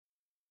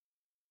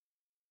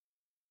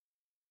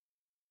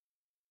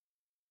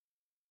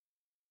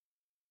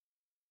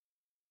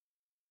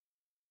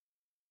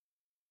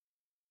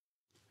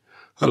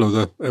Hello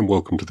there and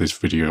welcome to this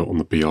video on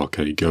the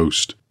BRK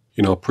Ghost.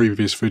 In our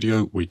previous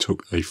video we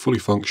took a fully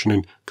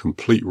functioning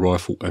complete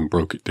rifle and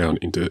broke it down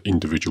into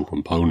individual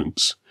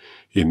components.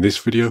 In this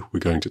video we're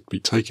going to be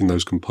taking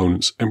those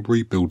components and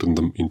rebuilding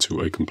them into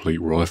a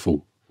complete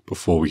rifle.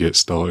 Before we get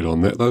started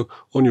on that though,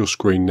 on your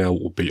screen now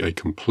will be a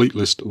complete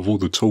list of all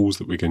the tools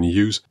that we're going to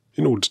use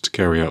in order to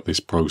carry out this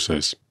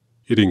process.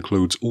 It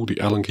includes all the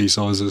Allen key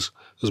sizes,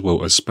 as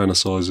well as spanner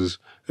sizes,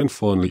 and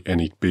finally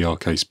any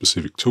BRK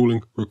specific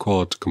tooling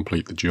required to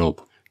complete the job.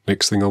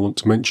 Next thing I want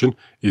to mention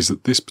is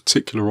that this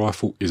particular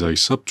rifle is a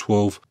sub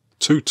 12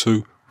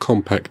 2.2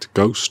 compact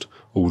Ghost,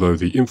 although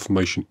the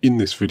information in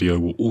this video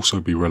will also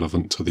be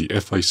relevant to the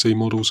FAC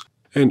models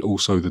and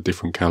also the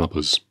different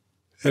calibers.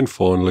 And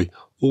finally,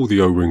 all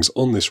the O-rings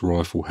on this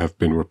rifle have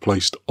been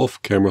replaced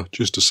off camera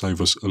just to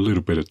save us a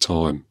little bit of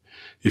time.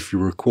 If you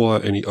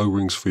require any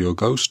O-rings for your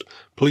Ghost,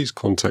 please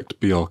contact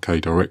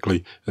BRK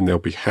directly and they'll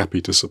be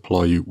happy to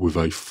supply you with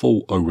a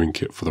full O-ring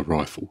kit for the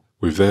rifle.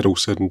 With that all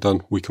said and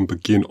done, we can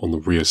begin on the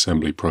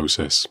reassembly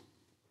process.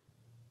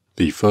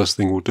 The first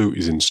thing we'll do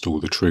is install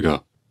the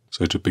trigger.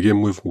 So to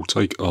begin with, we'll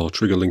take our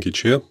trigger linkage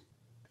here,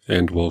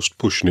 and whilst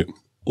pushing it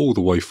all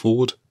the way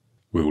forward,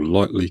 we'll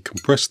lightly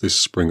compress this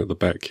spring at the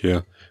back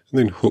here, and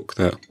then hook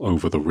that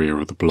over the rear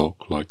of the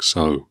block like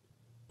so.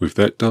 With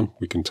that done,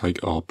 we can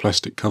take our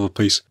plastic cover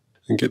piece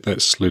and get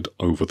that slid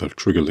over the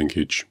trigger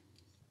linkage.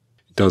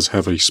 It does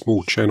have a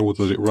small channel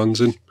that it runs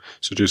in,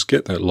 so just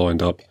get that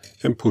lined up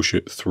and push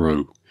it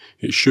through.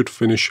 It should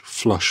finish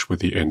flush with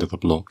the end of the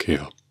block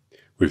here.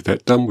 With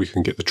that done, we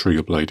can get the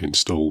trigger blade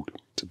installed.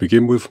 To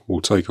begin with,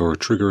 we'll take our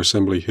trigger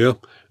assembly here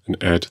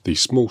and add the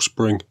small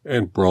spring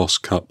and brass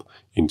cup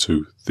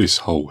into this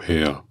hole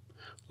here,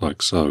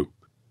 like so.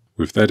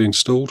 With that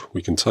installed,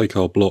 we can take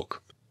our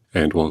block,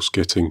 and whilst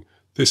getting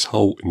this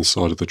hole in the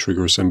side of the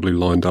trigger assembly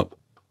lined up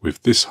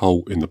with this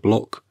hole in the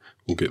block,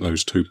 we'll get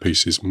those two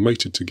pieces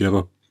mated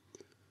together,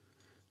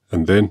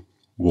 and then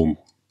we'll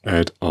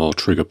add our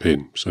trigger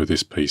pin, so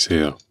this piece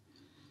here.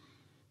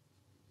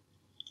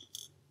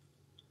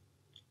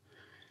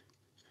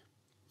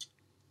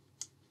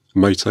 It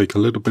may take a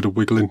little bit of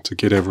wiggling to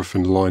get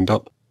everything lined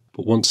up,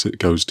 but once it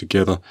goes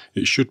together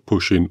it should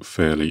push in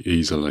fairly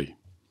easily.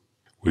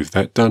 With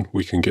that done,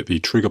 we can get the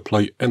trigger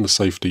plate and the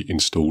safety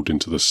installed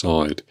into the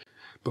side.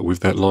 But with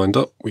that lined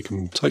up, we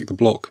can take the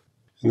block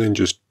and then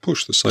just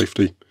push the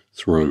safety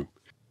through.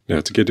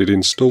 Now to get it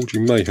installed, you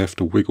may have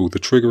to wiggle the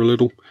trigger a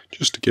little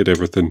just to get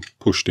everything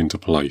pushed into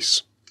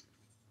place.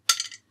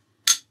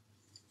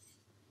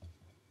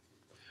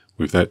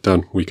 With that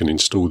done, we can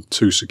install the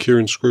two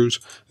securing screws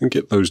and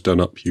get those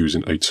done up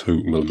using a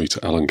 2mm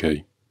Allen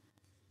key.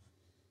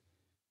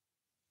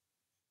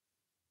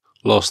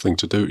 Last thing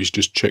to do is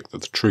just check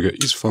that the trigger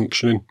is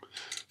functioning.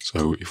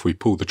 So if we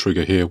pull the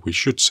trigger here, we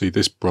should see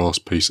this brass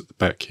piece at the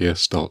back here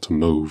start to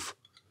move.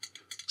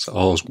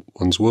 So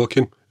one's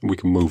working and we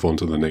can move on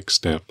to the next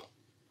step.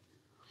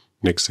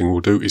 Next thing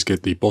we'll do is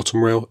get the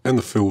bottom rail and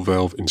the fill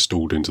valve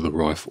installed into the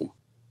rifle.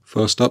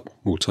 First up,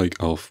 we'll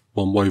take our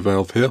one-way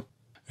valve here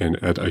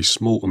and add a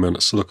small amount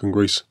of silicone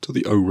grease to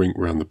the O-ring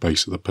around the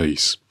base of the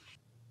piece.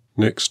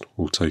 Next,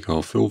 we'll take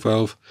our fill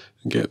valve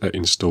and get that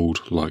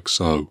installed like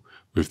so,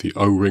 with the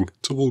O-ring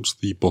towards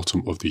the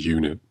bottom of the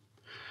unit.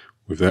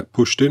 With that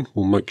pushed in,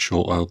 we'll make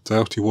sure our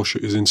doughty washer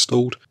is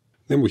installed,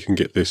 then we can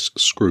get this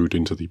screwed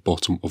into the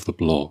bottom of the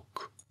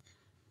block.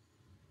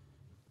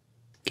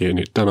 Getting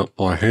it done up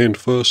by hand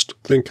first,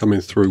 then coming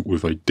through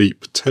with a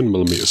deep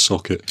 10mm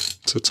socket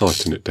to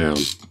tighten it down.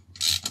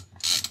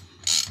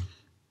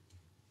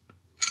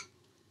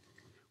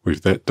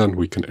 With that done,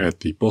 we can add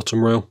the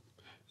bottom rail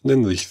and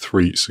then the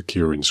three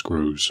securing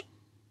screws.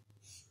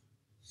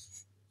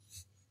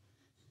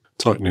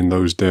 Tightening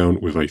those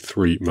down with a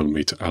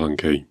 3mm Allen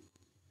key.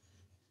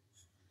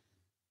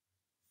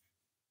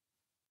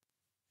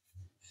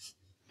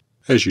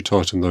 As you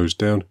tighten those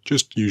down,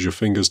 just use your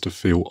fingers to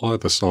feel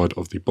either side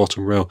of the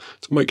bottom rail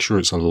to make sure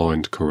it's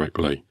aligned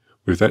correctly.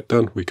 With that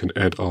done, we can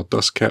add our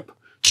dust cap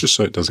just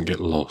so it doesn't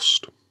get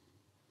lost.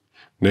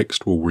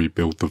 Next, we'll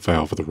rebuild the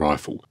valve of the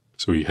rifle.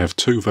 So we have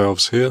two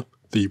valves here.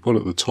 The one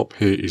at the top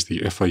here is the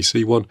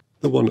FAC one.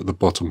 The one at the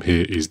bottom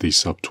here is the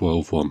sub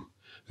 12 one.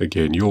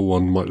 Again, your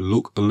one might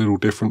look a little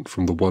different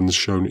from the ones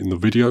shown in the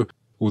video,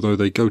 although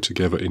they go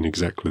together in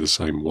exactly the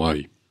same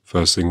way.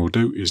 First thing we'll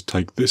do is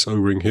take this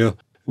O-ring here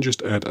and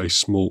just add a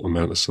small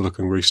amount of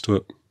silicone grease to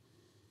it.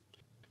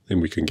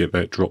 Then we can get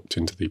that dropped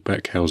into the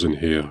back housing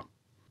here.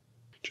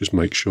 Just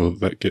make sure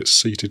that gets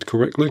seated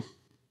correctly.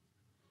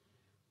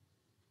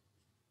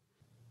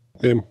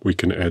 Then we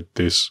can add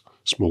this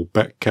small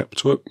back cap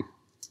to it,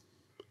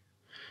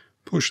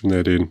 pushing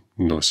that in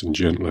nice and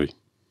gently.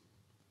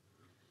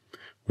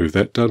 With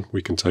that done,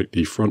 we can take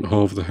the front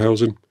half of the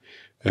housing,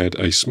 add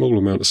a small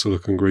amount of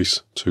silicone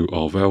grease to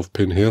our valve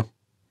pin here,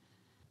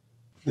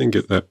 then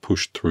get that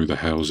pushed through the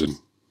housing.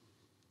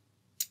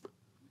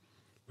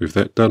 With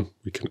that done,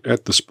 we can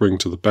add the spring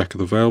to the back of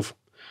the valve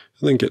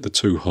and then get the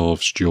two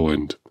halves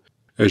joined.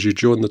 As you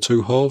join the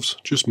two halves,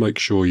 just make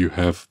sure you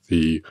have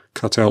the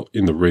cutout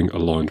in the ring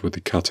aligned with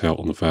the cutout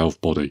on the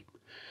valve body.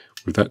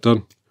 With that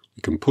done,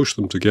 we can push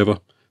them together,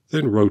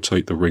 then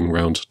rotate the ring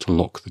round to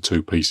lock the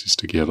two pieces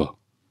together.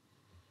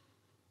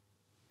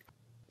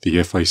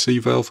 The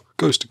FAC valve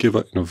goes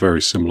together in a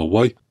very similar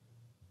way.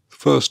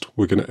 First,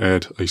 we're going to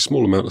add a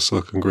small amount of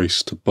silicone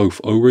grease to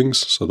both O-rings,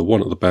 so the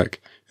one at the back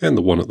and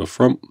the one at the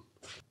front.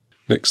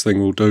 Next thing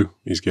we'll do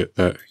is get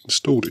that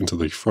installed into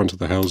the front of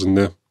the housing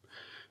there.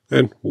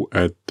 Then we'll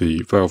add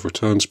the valve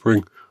return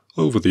spring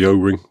over the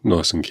O-ring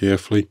nice and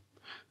carefully,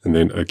 and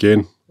then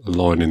again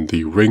aligning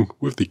the ring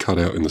with the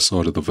cutout in the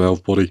side of the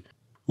valve body,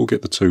 we'll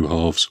get the two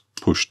halves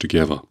pushed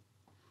together.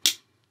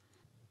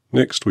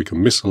 Next we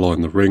can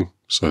misalign the ring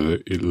so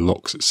that it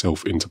locks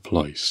itself into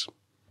place.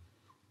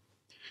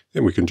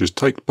 Then we can just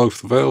take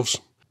both the valves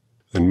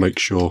and make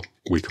sure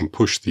we can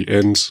push the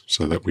ends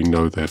so that we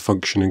know they're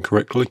functioning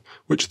correctly,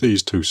 which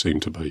these two seem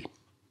to be.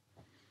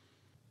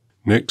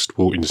 Next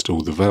we'll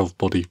install the valve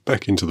body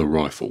back into the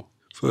rifle.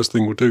 First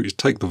thing we'll do is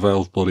take the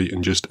valve body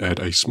and just add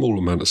a small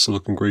amount of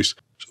silicone grease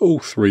to all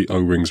three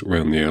O-rings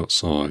around the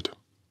outside.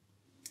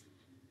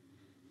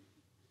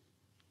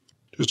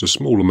 Just a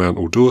small amount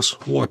will do us,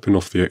 wiping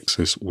off the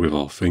excess with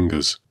our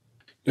fingers.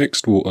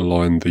 Next we'll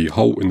align the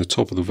hole in the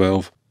top of the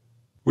valve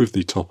with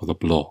the top of the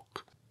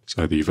block,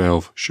 so the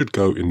valve should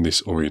go in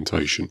this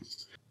orientation.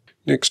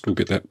 Next we'll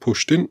get that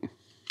pushed in,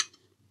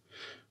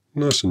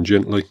 nice and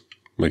gently,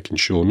 making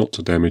sure not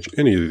to damage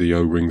any of the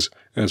O-rings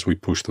as we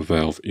push the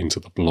valve into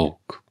the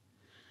block.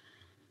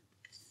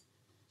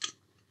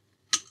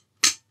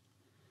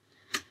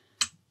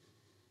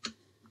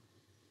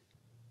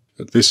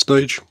 At this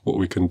stage, what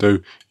we can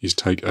do is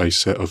take a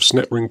set of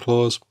snap ring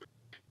pliers,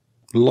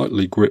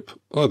 lightly grip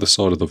either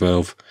side of the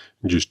valve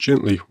and just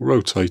gently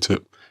rotate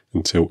it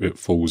until it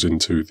falls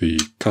into the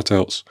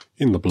cutouts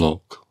in the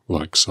block,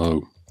 like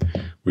so.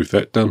 With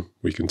that done,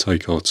 we can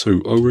take our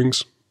two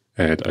O-rings,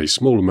 add a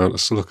small amount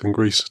of silicone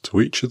grease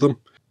to each of them,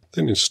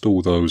 then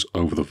install those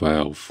over the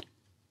valve.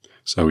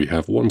 So we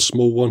have one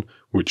small one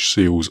which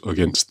seals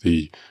against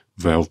the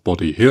valve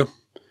body here,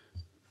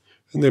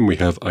 and then we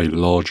have a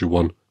larger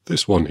one,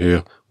 this one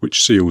here,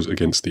 which seals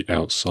against the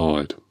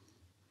outside.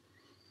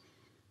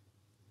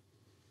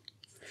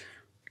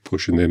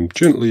 Pushing them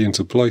gently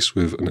into place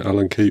with an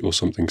Allen key or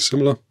something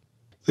similar,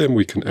 then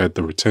we can add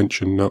the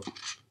retention nut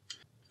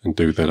and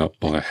do that up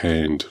by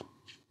hand.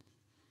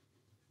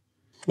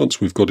 Once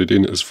we've got it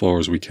in as far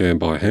as we can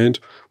by hand,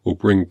 we'll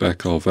bring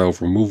back our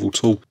valve removal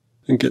tool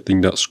and get the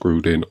nut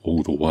screwed in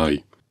all the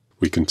way.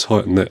 We can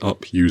tighten that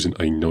up using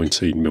a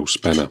 19mm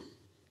spanner.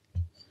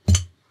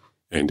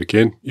 And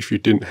again, if you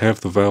didn't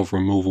have the valve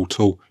removal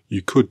tool,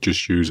 you could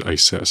just use a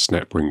set of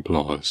snap ring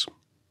pliers.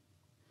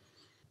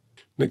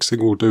 Next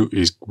thing we'll do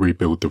is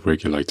rebuild the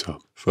regulator.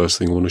 First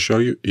thing I want to show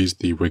you is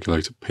the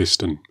regulator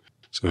piston.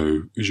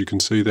 So as you can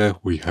see there,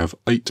 we have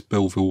 8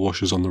 Belleville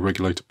washers on the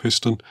regulator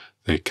piston.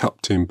 They're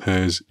cupped in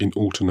pairs in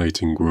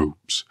alternating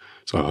groups.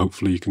 So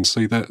hopefully you can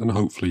see that, and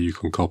hopefully you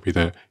can copy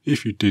that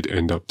if you did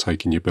end up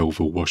taking your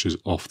Belleville washers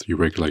off the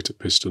regulator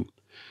piston.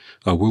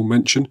 I will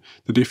mention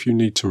that if you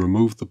need to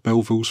remove the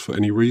Belvilles for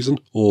any reason,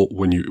 or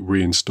when you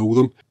reinstall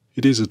them,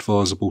 it is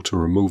advisable to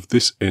remove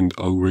this end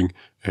O-ring,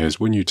 as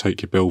when you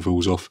take your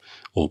Belvilles off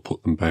or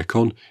put them back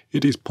on,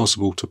 it is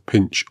possible to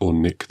pinch or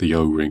nick the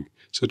O-ring,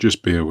 so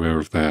just be aware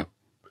of that.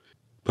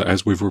 But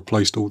as we've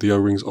replaced all the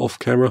O-rings off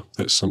camera,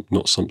 that's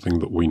not something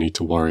that we need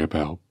to worry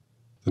about.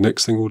 The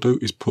next thing we'll do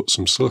is put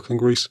some silicone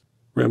grease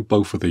around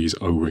both of these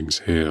O-rings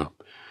here.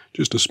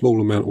 Just a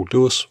small amount will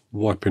do us,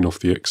 wiping off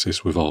the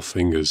excess with our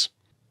fingers.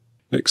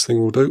 Next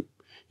thing we'll do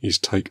is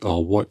take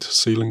our white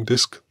sealing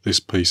disc, this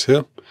piece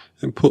here,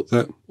 and put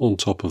that on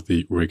top of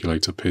the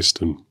regulator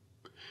piston.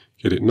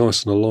 Get it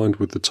nice and aligned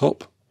with the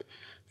top,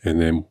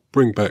 and then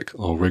bring back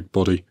our reg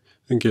body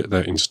and get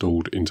that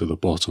installed into the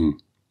bottom.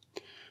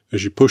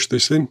 As you push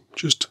this in,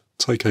 just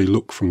take a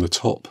look from the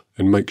top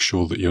and make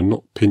sure that you're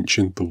not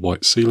pinching the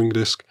white sealing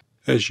disc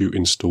as you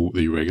install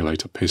the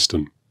regulator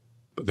piston.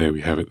 But there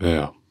we have it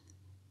there.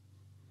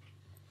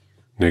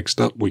 Next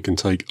up, we can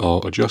take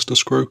our adjuster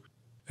screw,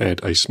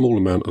 add a small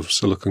amount of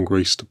silicone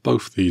grease to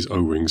both these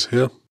O-rings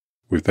here.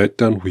 With that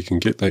done, we can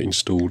get that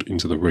installed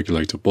into the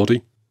regulator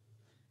body.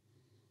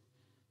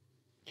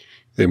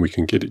 Then we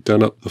can get it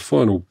done up the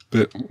final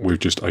bit with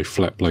just a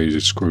flat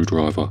bladed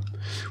screwdriver.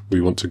 We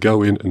want to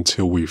go in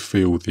until we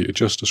feel the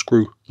adjuster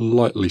screw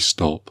lightly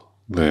stop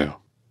there.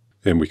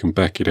 Then we can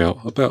back it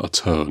out about a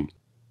turn.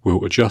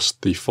 We'll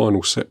adjust the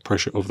final set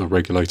pressure of the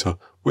regulator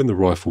when the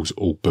rifle's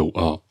all built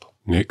up.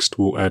 Next,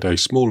 we'll add a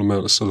small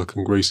amount of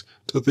silicone grease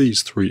to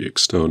these 3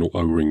 external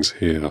O-rings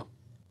here.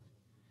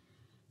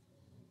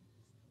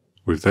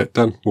 With that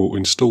done, we'll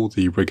install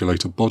the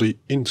regulator body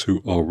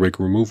into our reg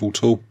removal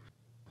tool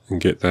and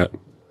get that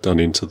done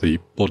into the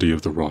body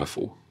of the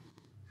rifle.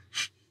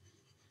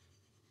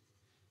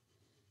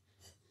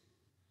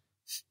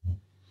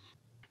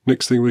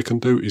 Next thing we can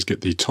do is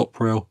get the top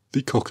rail,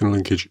 the cocking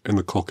linkage and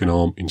the cocking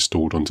arm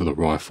installed onto the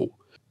rifle.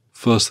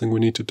 First thing we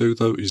need to do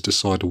though is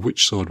decide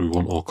which side we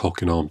want our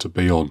cocking arm to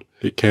be on.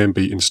 It can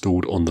be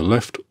installed on the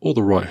left or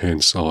the right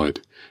hand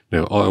side.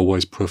 Now I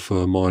always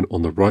prefer mine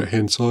on the right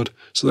hand side,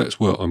 so that's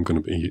where I'm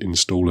going to be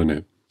installing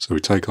it. So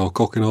we take our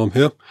cocking arm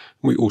here, and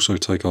we also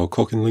take our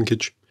cocking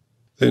linkage,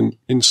 then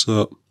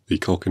insert the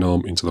cocking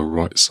arm into the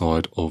right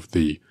side of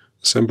the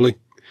assembly.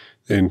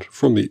 Then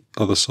from the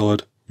other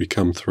side we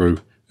come through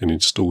and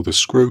install the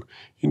screw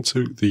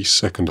into the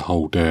second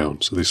hole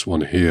down, so this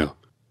one here.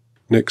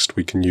 Next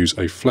we can use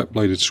a flat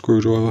bladed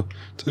screwdriver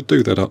to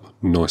do that up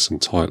nice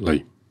and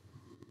tightly.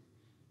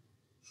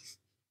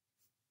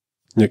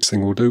 Next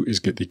thing we'll do is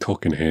get the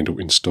cocking handle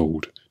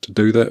installed. To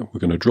do that we're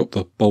going to drop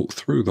the bolt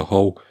through the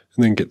hole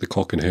and then get the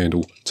cocking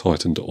handle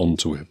tightened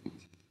onto it.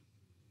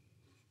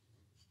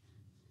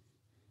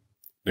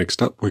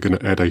 Next up we're going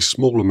to add a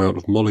small amount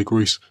of moly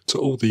grease to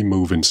all the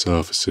moving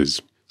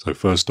surfaces. So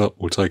first up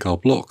we'll take our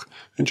block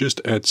and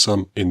just add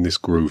some in this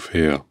groove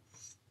here.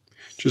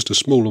 Just a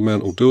small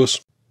amount will do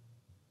us.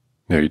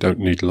 Now you don't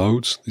need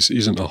loads, this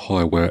isn't a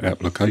high wear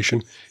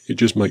application, it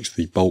just makes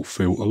the bolt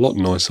feel a lot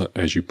nicer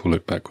as you pull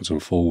it backwards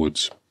and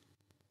forwards.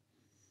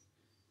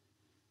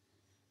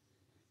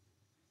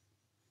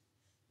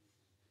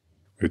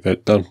 With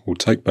that done, we'll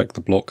take back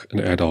the block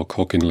and add our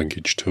cocking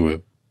linkage to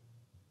it.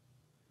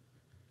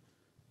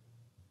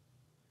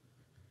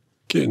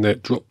 Getting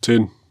that dropped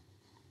in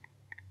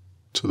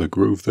to the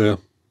groove there,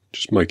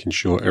 just making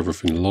sure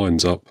everything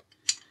lines up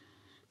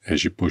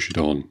as you push it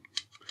on.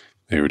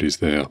 There it is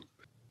there.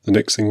 The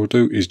next thing we'll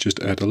do is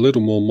just add a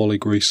little more moly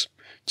grease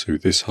to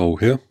this hole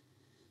here.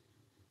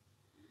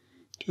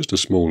 Just a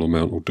small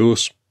amount will do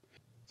us.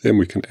 Then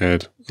we can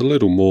add a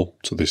little more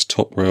to this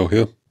top rail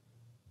here.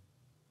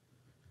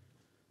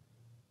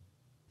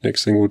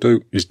 Next thing we'll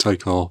do is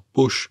take our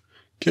bush,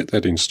 get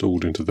that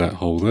installed into that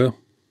hole there,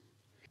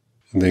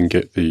 and then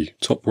get the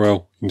top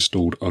rail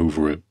installed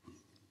over it.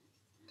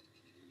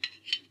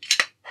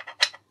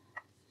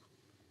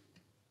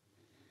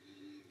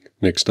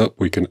 Next up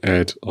we can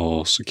add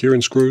our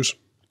securing screws.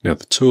 Now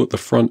the two at the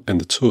front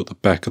and the two at the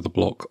back of the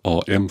block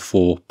are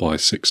M4 by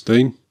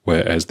 16,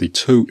 whereas the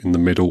two in the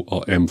middle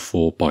are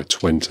M4 by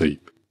 20.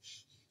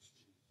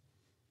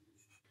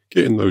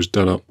 Getting those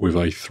done up with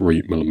a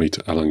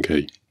 3mm Allen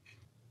key.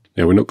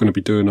 Now we're not going to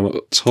be doing them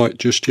up tight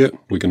just yet,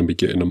 we're going to be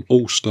getting them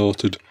all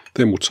started,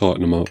 then we'll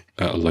tighten them up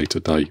at a later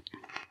date.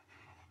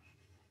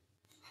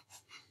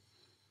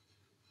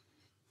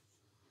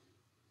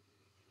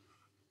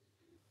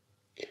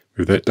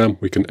 With that done,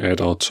 we can add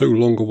our two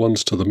longer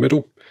ones to the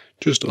middle,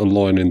 just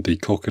aligning the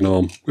cocking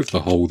arm with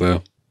the hole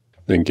there,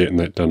 then getting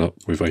that done up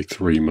with a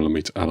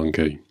 3mm Allen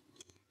key.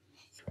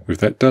 With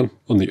that done,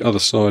 on the other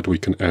side we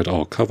can add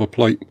our cover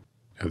plate.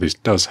 Now this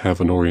does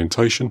have an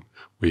orientation.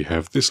 We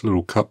have this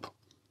little cup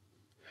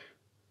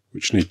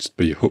which needs to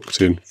be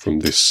hooked in from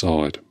this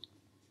side.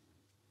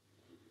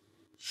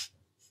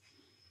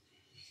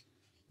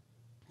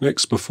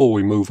 Next, before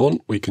we move on,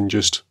 we can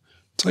just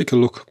take a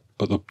look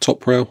at the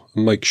top rail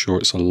and make sure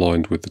it's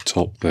aligned with the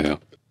top there.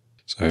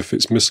 So if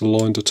it's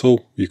misaligned at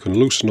all, you can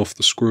loosen off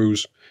the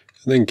screws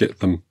and then get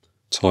them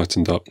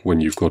tightened up when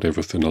you've got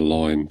everything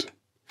aligned.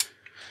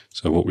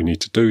 So what we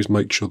need to do is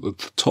make sure that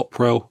the top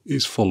rail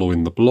is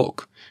following the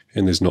block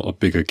and there's not a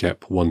bigger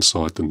gap one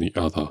side than the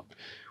other.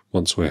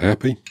 Once we're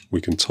happy,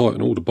 we can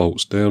tighten all the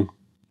bolts down.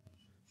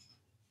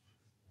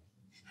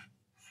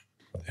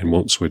 And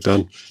once we're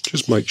done,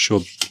 just make sure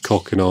the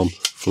cocking arm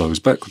flows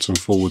backwards and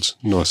forwards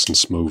nice and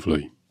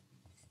smoothly.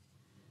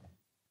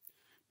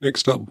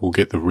 Next up, we'll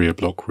get the rear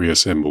block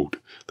reassembled.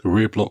 The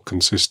rear block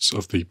consists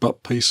of the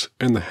butt piece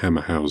and the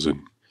hammer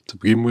housing. To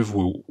begin with,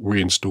 we'll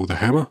reinstall the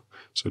hammer.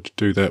 So to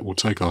do that, we'll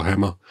take our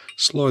hammer,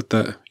 slide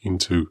that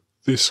into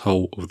this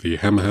hole of the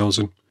hammer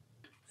housing,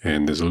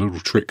 and there's a little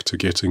trick to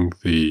getting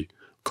the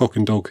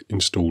cocking dog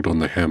installed on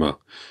the hammer.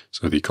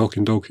 So the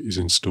cocking dog is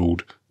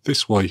installed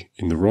this way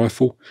in the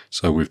rifle,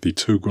 so with the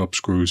two grub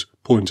screws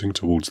pointing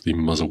towards the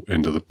muzzle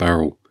end of the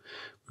barrel.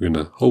 We're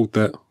going to hold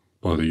that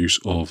by the use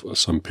of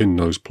some pin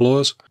nose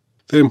pliers.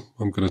 Then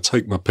I'm going to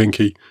take my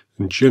pinky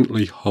and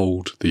gently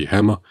hold the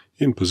hammer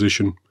in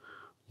position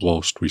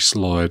whilst we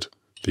slide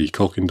the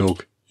cocking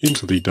dog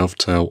into the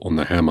dovetail on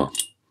the hammer,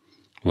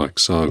 like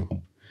so.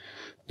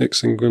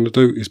 Next thing we're going to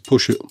do is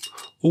push it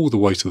all the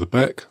way to the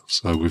back.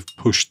 So we've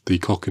pushed the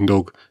cocking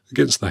dog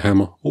against the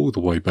hammer all the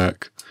way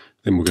back.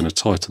 Then we're going to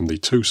tighten the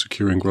two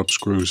securing grub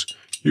screws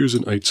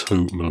using a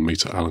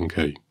 2mm Allen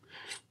key.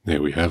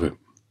 There we have it.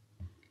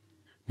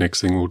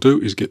 Next thing we'll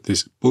do is get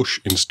this bush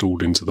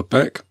installed into the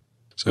back.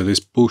 So this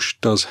bush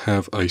does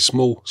have a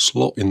small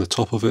slot in the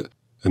top of it,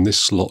 and this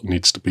slot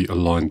needs to be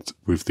aligned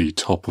with the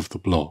top of the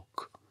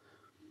block.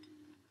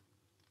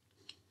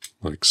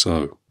 Like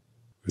so.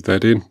 With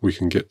that in, we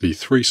can get the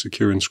 3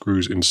 securing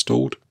screws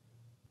installed.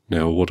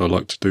 Now what I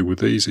like to do with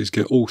these is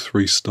get all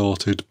 3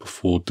 started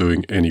before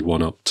doing any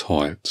one up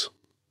tight.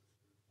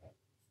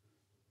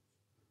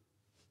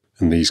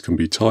 And these can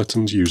be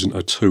tightened using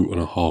a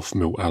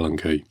 2.5mm Allen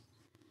key.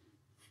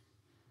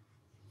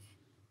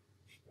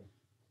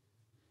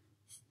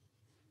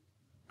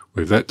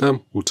 With that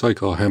done, we'll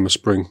take our hammer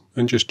spring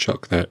and just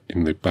chuck that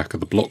in the back of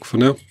the block for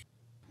now,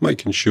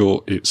 making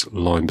sure it's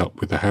lined up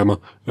with the hammer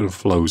and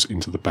flows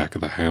into the back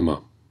of the hammer.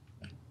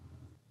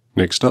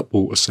 Next up,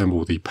 we'll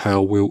assemble the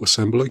power wheel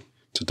assembly.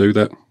 To do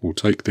that, we'll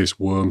take this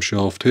worm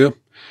shaft here,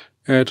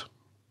 add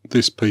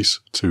this piece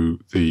to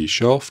the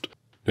shaft.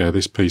 Now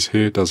this piece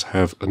here does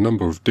have a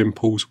number of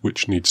dimples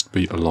which needs to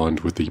be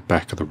aligned with the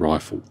back of the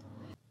rifle.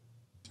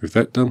 With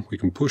that done, we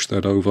can push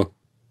that over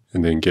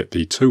and then get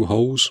the two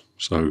holes,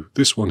 so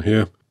this one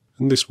here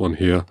and this one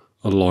here,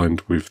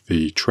 aligned with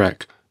the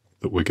track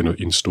that we're going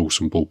to install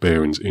some ball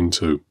bearings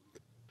into.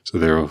 So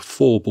there are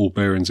 4 ball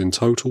bearings in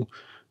total,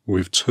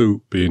 with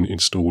 2 being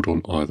installed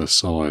on either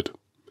side.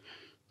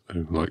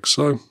 So like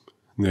so,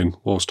 and then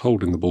whilst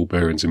holding the ball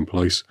bearings in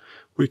place,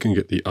 we can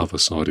get the other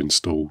side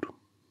installed.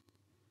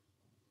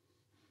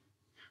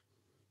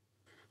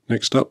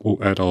 Next up,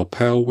 we'll add our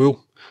power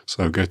wheel,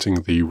 so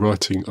getting the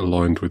writing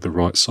aligned with the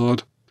right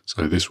side.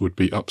 So this would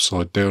be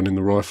upside down in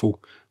the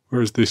rifle,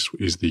 whereas this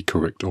is the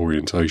correct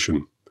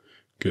orientation.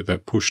 Get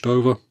that pushed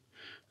over,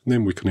 and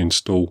then we can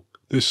install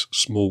this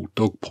small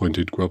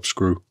dog-pointed grub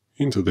screw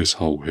into this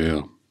hole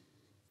here.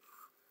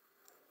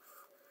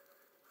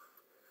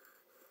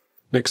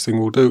 Next thing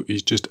we'll do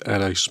is just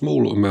add a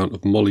small amount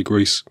of moly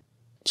grease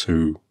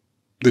to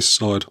this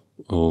side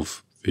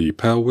of the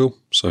power wheel,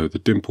 so the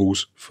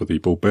dimples for the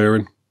ball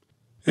bearing,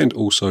 and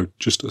also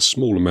just a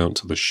small amount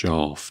to the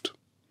shaft.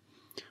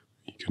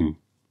 You can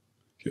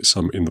get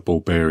some in the ball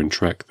bearing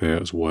track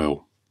there as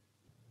well.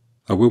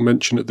 I will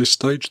mention at this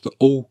stage that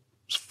all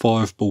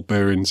 5 ball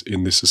bearings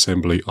in this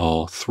assembly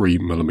are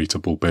 3mm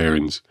ball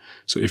bearings,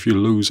 so if you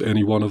lose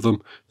any one of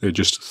them, they're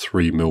just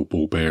 3mm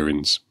ball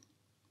bearings.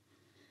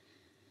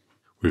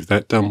 With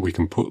that done, we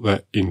can put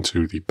that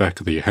into the back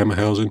of the hammer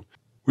housing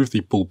with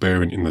the ball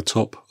bearing in the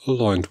top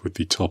aligned with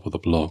the top of the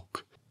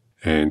block.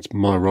 And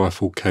my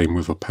rifle came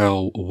with a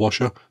power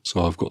washer,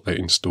 so I've got that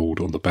installed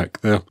on the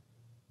back there.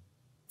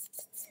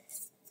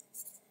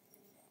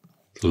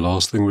 The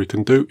last thing we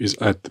can do is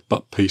add the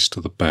butt piece to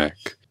the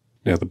back.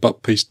 Now the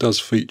butt piece does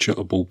feature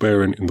a ball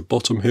bearing in the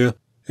bottom here,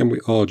 and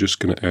we are just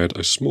going to add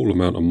a small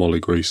amount of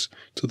moly grease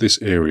to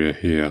this area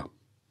here.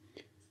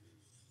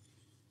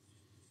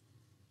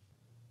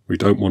 We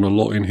don't want a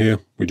lot in here,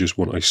 we just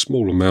want a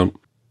small amount.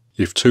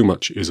 If too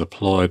much is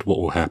applied, what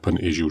will happen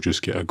is you'll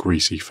just get a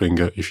greasy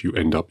finger if you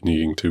end up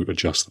needing to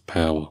adjust the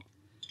power.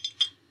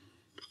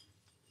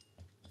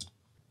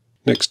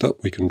 Next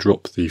up, we can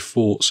drop the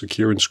 4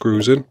 securing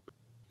screws in.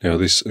 Now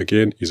this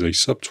again is a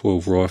sub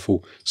 12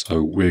 rifle,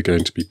 so we're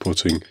going to be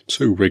putting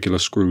 2 regular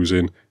screws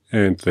in,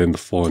 and then the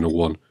final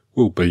one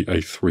will be a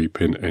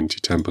 3-pin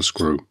anti-tamper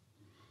screw.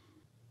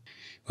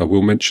 I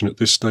will mention at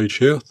this stage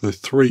here, the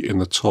 3 in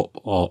the top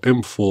are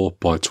M4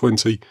 by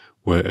 20,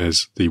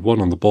 whereas the one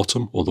on the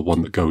bottom, or the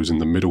one that goes in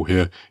the middle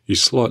here,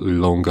 is slightly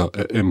longer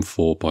at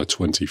M4 by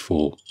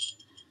 24.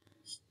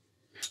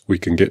 We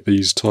can get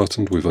these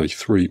tightened with a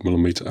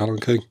 3mm Allen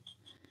key.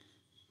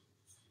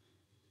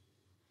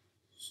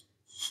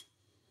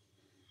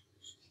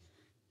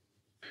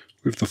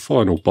 With the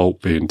final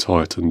bolt being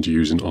tightened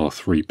using our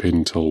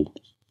 3-pin tool.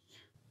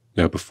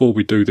 Now before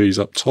we do these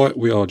up tight,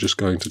 we are just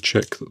going to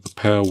check that the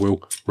power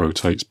wheel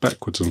rotates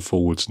backwards and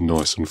forwards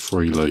nice and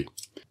freely.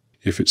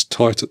 If it's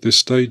tight at this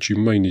stage, you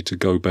may need to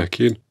go back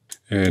in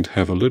and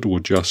have a little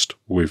adjust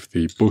with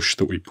the bush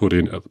that we put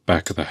in at the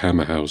back of the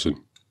hammer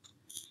housing.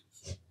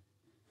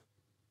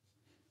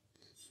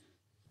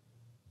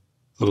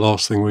 The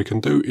last thing we can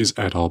do is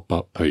add our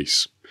butt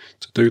piece.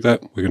 To do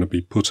that, we're going to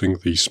be putting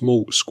the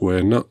small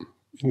square nut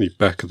in the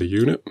back of the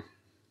unit,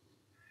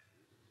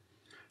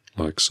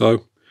 like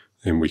so.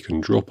 Then we can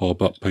drop our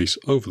butt piece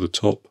over the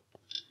top,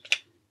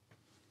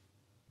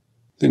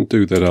 then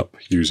do that up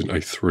using a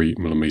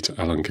 3mm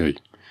Allen key.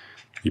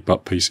 The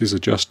butt piece is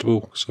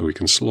adjustable, so we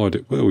can slide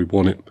it where we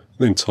want it,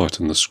 then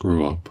tighten the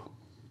screw up.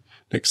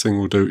 Next thing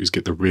we'll do is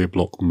get the rear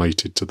block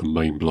mated to the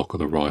main block of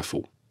the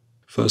rifle.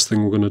 First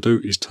thing we're going to do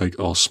is take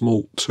our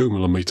small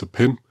 2mm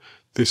pin,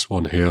 this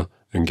one here,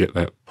 and get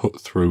that put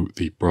through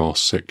the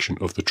brass section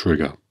of the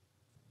trigger.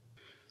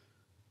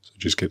 So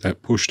just get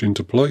that pushed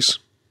into place,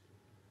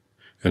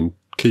 and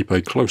keep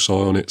a close eye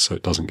on it so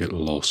it doesn't get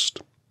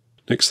lost.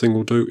 Next thing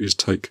we'll do is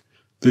take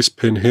this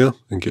pin here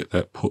and get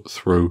that put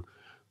through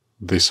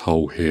this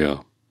hole here.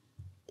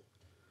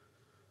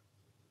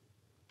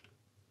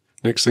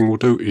 Next thing we'll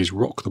do is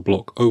rock the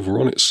block over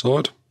on its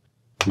side,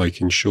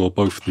 making sure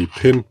both the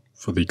pin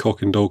for the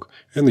cocking dog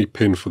and the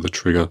pin for the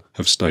trigger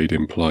have stayed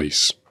in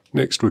place.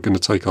 Next we're going to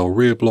take our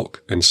rear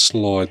block and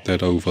slide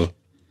that over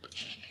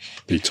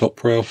the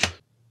top rail.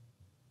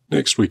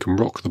 Next we can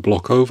rock the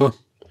block over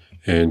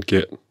and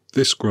get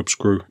this grub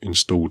screw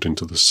installed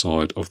into the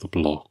side of the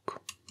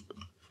block.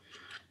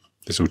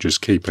 This will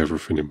just keep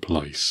everything in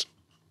place.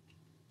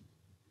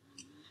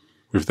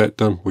 With that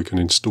done, we can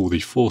install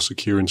the 4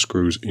 securing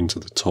screws into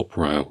the top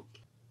rail.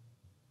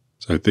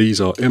 So these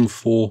are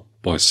M4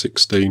 by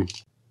 16.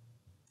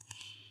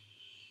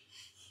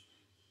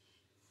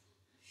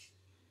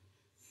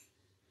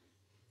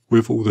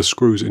 With all the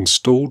screws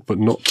installed but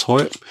not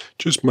tight,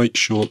 just make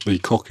sure the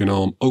cocking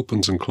arm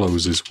opens and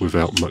closes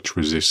without much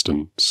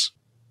resistance.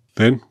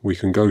 Then we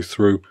can go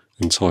through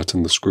and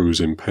tighten the screws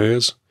in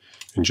pairs,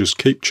 and just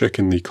keep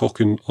checking the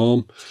cocking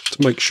arm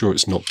to make sure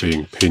it's not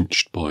being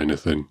pinched by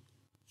anything.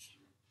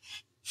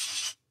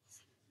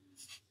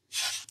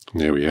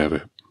 There we have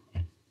it.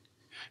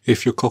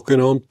 If your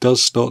cocking arm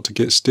does start to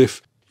get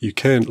stiff, you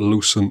can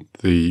loosen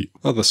the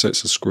other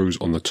sets of screws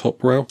on the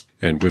top rail,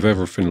 and with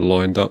everything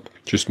lined up,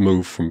 just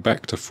move from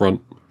back to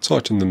front,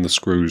 tightening the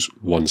screws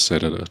one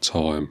set at a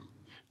time.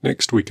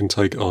 Next we can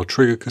take our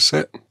trigger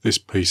cassette, this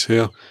piece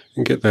here,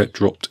 and get that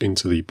dropped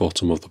into the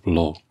bottom of the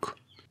block.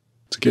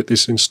 To get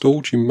this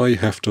installed, you may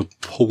have to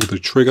pull the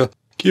trigger,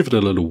 give it a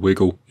little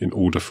wiggle in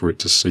order for it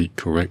to seat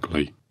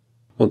correctly.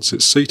 Once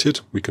it's seated,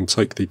 we can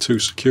take the 2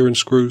 securing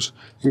screws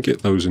and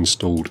get those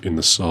installed in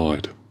the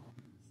side.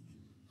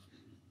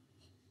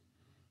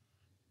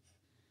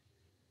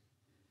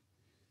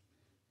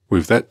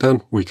 With that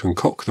done, we can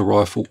cock the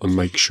rifle and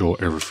make sure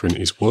everything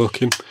is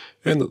working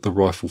and that the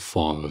rifle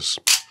fires.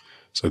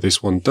 So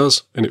this one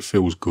does, and it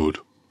feels good.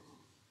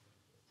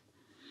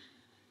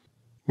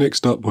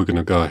 Next up, we're going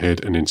to go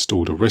ahead and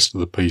install the rest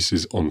of the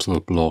pieces onto the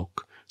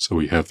block. So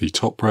we have the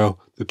top rail,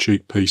 the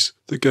cheek piece,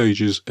 the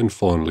gauges, and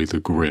finally the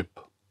grip.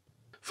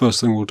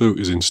 First thing we'll do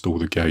is install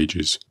the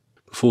gauges.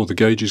 Before the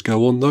gauges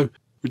go on though,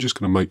 we're just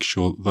going to make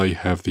sure they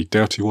have the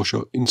dowty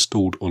washer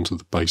installed onto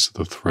the base of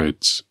the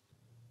threads.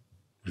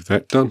 With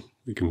that done,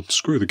 we can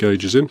screw the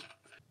gauges in.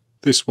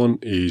 This one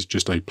is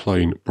just a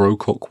plain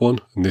brocock one,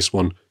 and this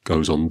one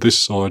goes on this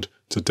side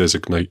to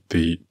designate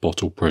the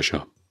bottle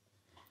pressure.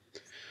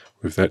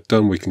 With that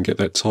done, we can get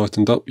that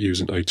tightened up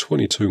using a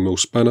 22mm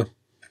spanner,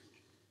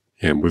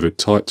 and with it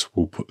tight,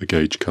 we'll put the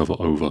gauge cover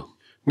over.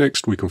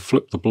 Next, we can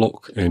flip the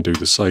block and do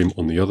the same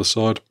on the other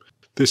side.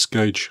 This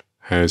gauge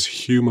has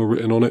humour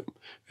written on it,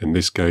 and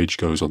this gauge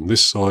goes on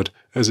this side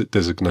as it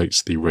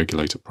designates the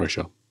regulator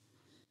pressure.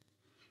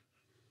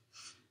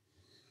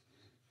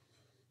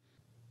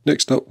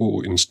 Next up,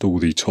 we'll install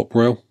the top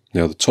rail.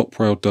 Now the top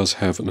rail does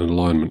have an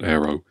alignment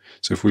arrow,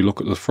 so if we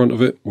look at the front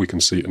of it, we can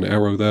see an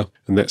arrow there,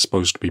 and that's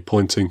supposed to be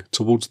pointing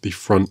towards the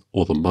front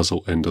or the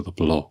muzzle end of the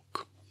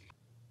block.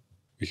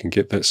 We can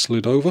get that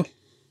slid over.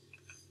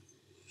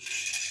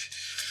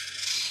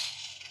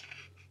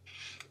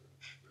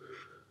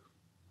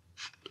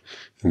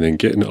 And then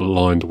getting it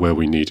aligned where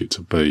we need it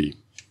to be.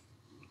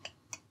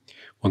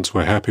 Once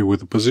we're happy with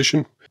the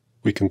position,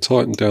 we can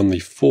tighten down the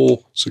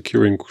 4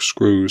 securing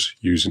screws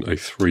using a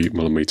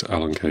 3mm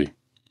Allen key.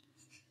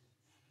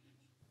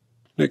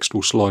 Next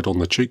we'll slide on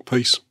the cheek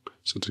piece.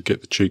 So to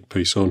get the cheek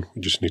piece on,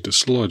 we just need to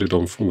slide it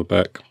on from the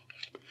back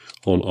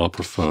on our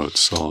preferred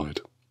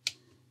side.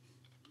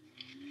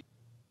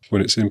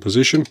 When it's in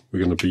position,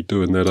 we're going to be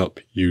doing that up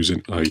using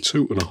a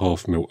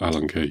 2.5mm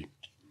Allen key.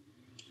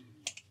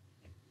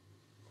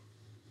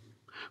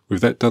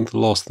 With that done, the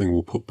last thing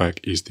we'll put back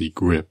is the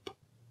grip.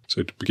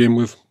 So to begin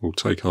with, we'll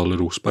take our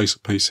little spacer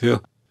piece here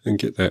and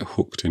get that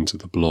hooked into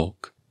the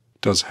block.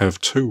 It does have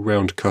 2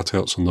 round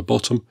cutouts on the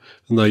bottom,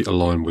 and they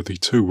align with the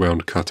 2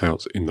 round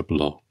cutouts in the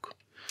block.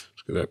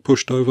 Let's get that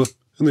pushed over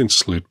and then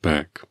slid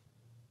back.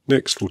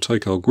 Next, we'll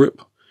take our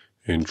grip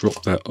and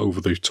drop that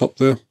over the top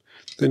there,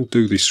 then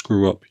do the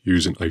screw up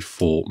using a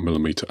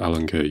 4mm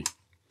Allen key.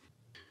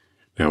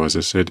 Now, as I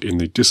said in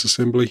the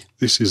disassembly,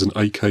 this is an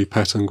AK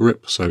pattern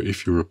grip, so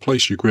if you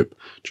replace your grip,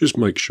 just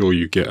make sure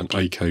you get an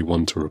AK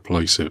one to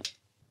replace it.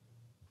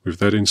 With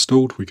that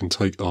installed, we can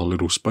take our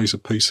little spacer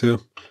piece here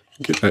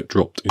and get that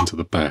dropped into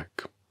the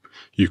back.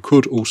 You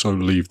could also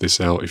leave this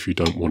out if you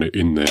don't want it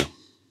in there.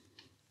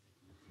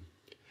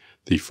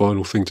 The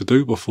final thing to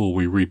do before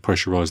we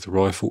repressurize the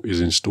rifle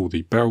is install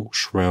the barrel,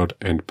 shroud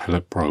and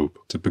pellet probe.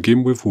 To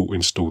begin with, we'll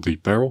install the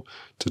barrel.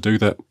 To do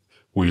that,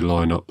 we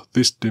line up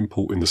this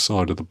dimple in the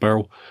side of the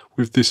barrel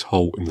with this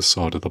hole in the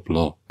side of the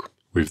block.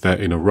 With that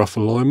in a rough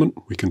alignment,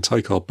 we can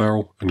take our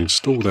barrel and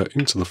install that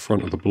into the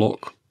front of the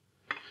block.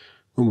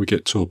 When we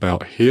get to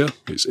about here,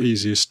 it's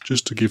easiest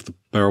just to give the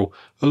barrel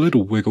a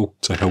little wiggle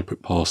to help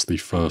it pass the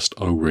first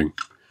O-ring.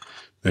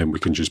 Then we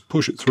can just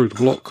push it through the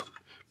block,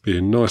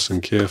 being nice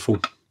and careful.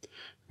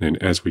 And then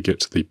as we get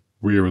to the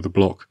rear of the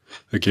block,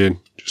 again,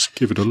 just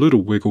give it a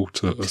little wiggle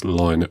to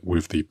align it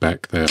with the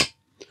back there.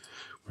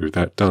 With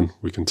that done,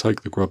 we can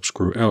take the grub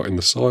screw out in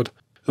the side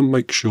and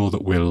make sure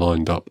that we're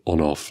lined up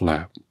on our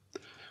flap.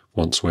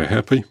 Once we're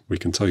happy, we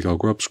can take our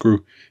grub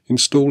screw,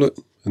 install it,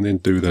 and then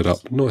do that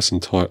up nice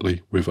and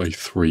tightly with a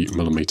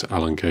 3mm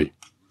Allen key.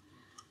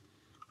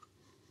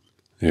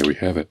 There we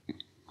have it.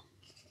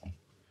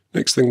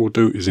 Next thing we'll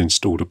do is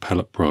install the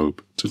pellet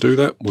probe. To do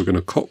that, we're going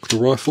to cock the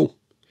rifle.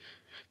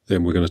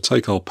 Then we're going to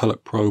take our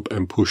pellet probe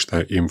and push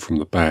that in from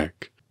the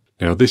back.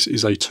 Now this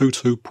is a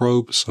 2.2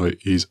 probe, so it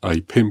is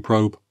a pin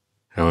probe.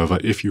 However,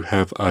 if you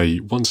have a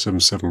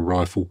 177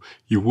 rifle,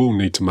 you will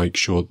need to make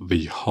sure that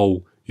the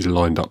hole is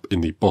lined up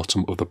in the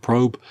bottom of the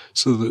probe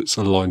so that it's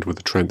aligned with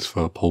the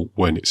transfer port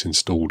when it's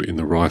installed in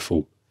the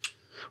rifle.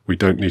 We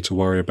don't need to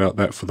worry about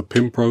that for the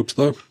pin probes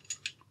though,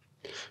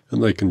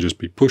 and they can just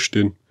be pushed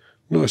in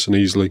nice and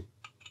easily,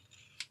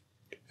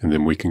 and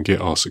then we can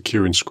get our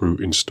securing screw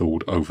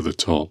installed over the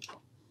top.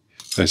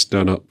 That's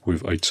done up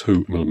with a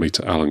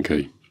 2mm Allen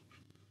key.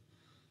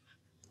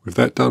 With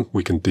that done,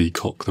 we can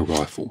decock the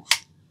rifle.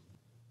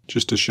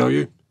 just to show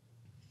you.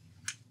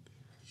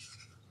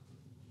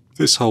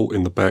 This hole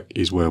in the back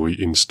is where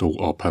we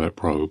install our pallet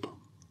probe.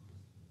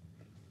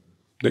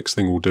 Next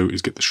thing we'll do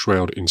is get the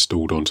shroud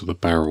installed onto the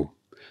barrel.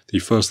 The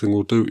first thing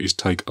we'll do is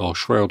take our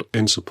shroud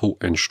end support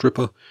and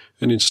stripper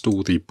and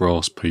install the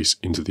brass piece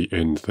into the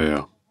end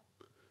there.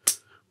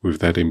 With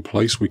that in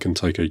place, we can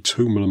take a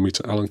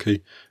 2mm Allen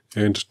key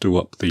and do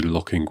up the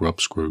locking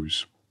grub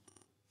screws.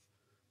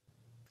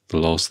 The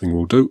last thing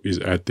we'll do is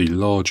add the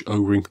large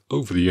O-ring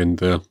over the end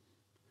there.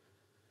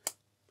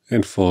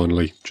 And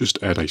finally,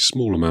 just add a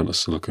small amount of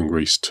silicone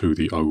grease to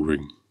the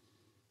O-ring.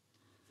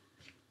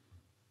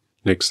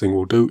 Next thing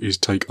we'll do is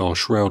take our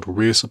shroud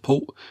rear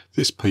support,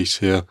 this piece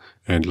here,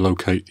 and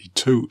locate the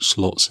 2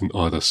 slots in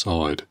either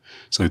side.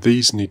 So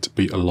these need to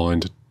be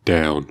aligned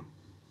down.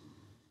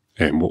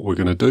 And what we're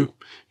going to do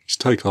is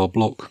take our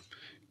block,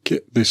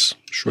 get this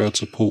shroud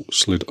support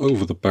slid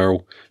over the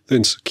barrel,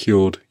 then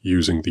secured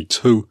using the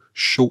 2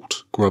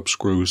 short grub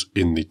screws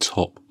in the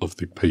top of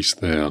the piece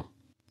there.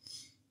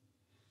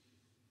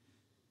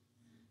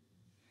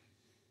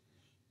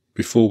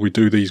 Before we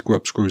do these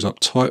grub screws up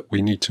tight,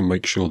 we need to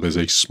make sure there's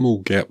a small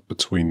gap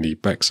between the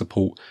back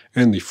support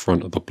and the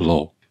front of the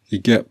block. The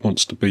gap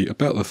wants to be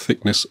about the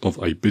thickness of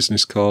a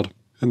business card,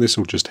 and this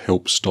will just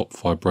help stop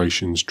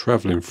vibrations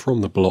travelling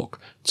from the block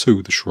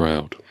to the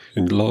shroud.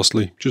 And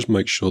lastly, just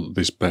make sure that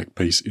this back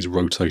piece is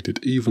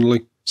rotated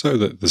evenly so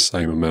that the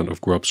same amount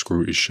of grub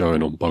screw is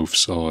shown on both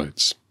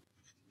sides.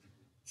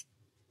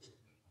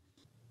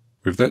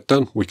 With that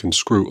done, we can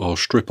screw our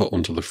stripper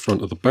onto the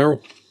front of the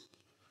barrel.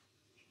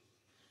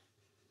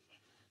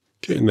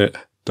 Getting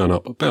that done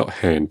up about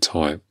hand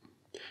tight.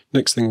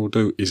 Next thing we'll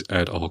do is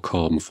add our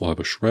carbon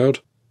fibre shroud.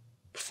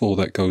 Before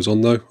that goes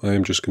on though, I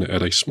am just going to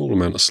add a small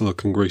amount of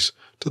silicone grease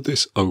to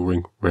this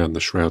O-ring around the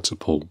shroud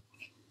support.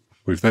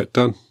 With that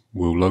done,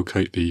 we'll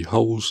locate the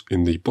holes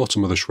in the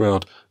bottom of the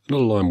shroud and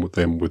align with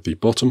them with the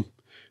bottom,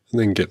 and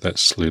then get that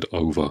slid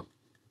over.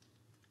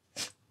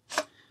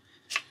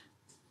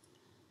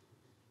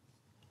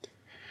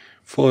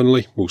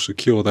 Finally, we'll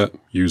secure that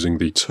using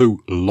the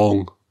 2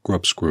 long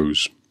grub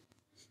screws,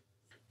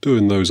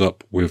 doing those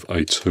up with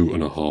a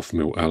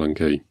 2.5mm Allen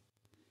key.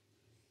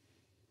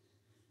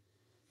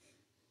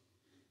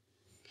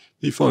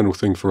 The final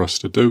thing for us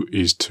to do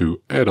is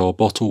to add our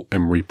bottle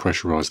and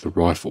repressurise the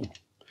rifle.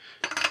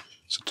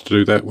 So to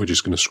do that, we're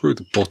just going to screw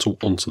the bottle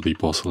onto the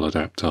bottle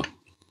adapter.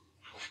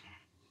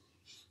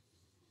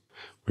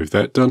 With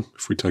that done,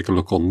 if we take a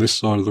look on this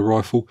side of the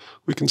rifle,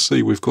 we can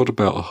see we've got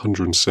about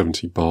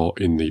 170 bar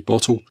in the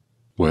bottle,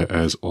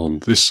 whereas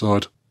on this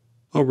side,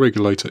 our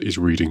regulator is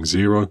reading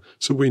 0,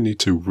 so we need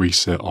to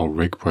reset our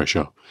reg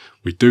pressure.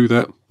 We do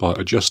that by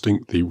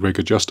adjusting the reg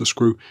adjuster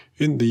screw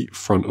in the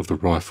front of the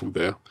rifle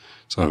there.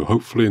 So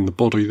hopefully in the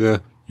body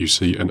there, you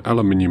see an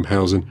aluminium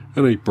housing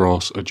and a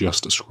brass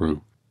adjuster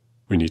screw.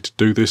 We need to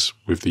do this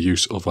with the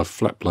use of a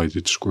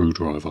flat-bladed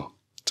screwdriver.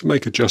 To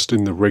make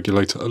adjusting the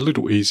regulator a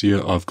little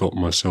easier, I've got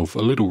myself a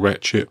little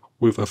ratchet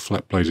with a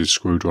flat-bladed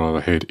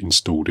screwdriver head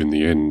installed in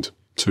the end.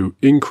 To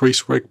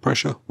increase reg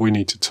pressure, we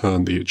need to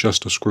turn the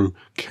adjuster screw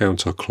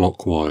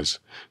counterclockwise.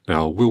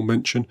 Now I will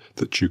mention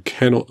that you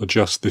cannot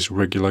adjust this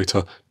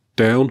regulator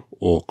down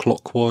or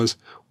clockwise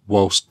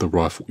whilst the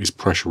rifle is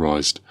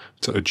pressurized.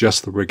 To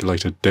adjust the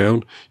regulator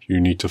down, you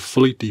need to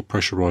fully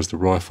depressurize the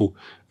rifle,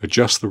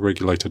 adjust the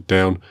regulator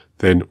down,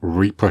 then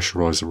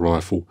repressurize the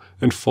rifle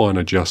and fine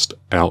adjust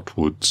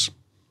outwards.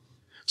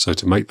 So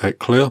to make that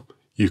clear,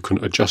 you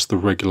can adjust the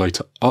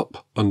regulator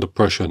up under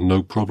pressure,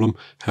 no problem.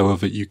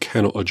 However, you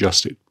cannot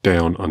adjust it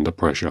down under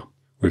pressure.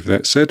 With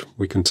that said,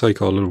 we can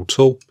take our little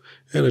tool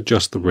and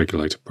adjust the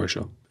regulator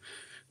pressure.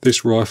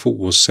 This rifle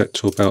was set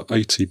to about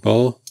 80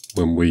 bar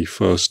when we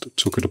first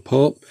took it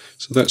apart,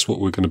 so that's what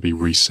we're going to be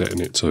resetting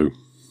it to.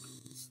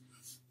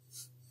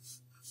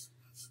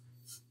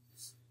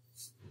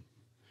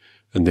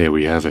 And there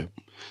we have it.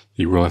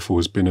 The rifle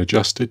has been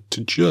adjusted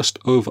to just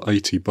over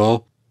 80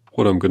 bar.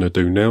 What I'm going to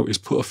do now is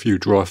put a few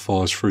dry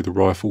fires through the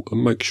rifle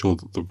and make sure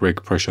that the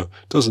reg pressure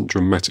doesn't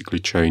dramatically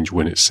change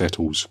when it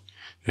settles.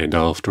 And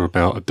after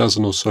about a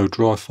dozen or so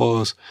dry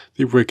fires,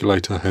 the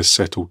regulator has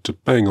settled to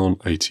bang on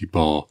 80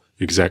 bar,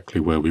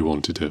 exactly where we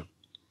wanted it.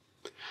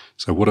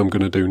 So what I'm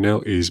going to do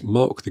now is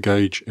mark the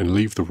gauge and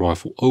leave the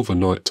rifle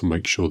overnight to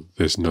make sure that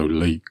there's no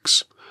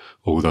leaks.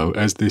 Although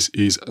as this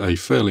is a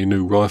fairly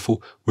new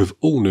rifle with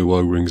all new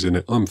O-rings in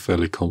it, I'm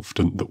fairly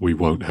confident that we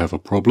won't have a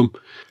problem.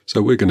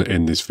 So we're going to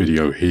end this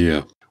video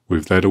here.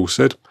 With that all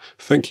said,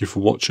 thank you for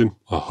watching,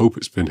 I hope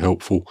it's been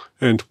helpful,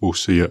 and we'll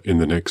see you in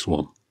the next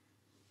one.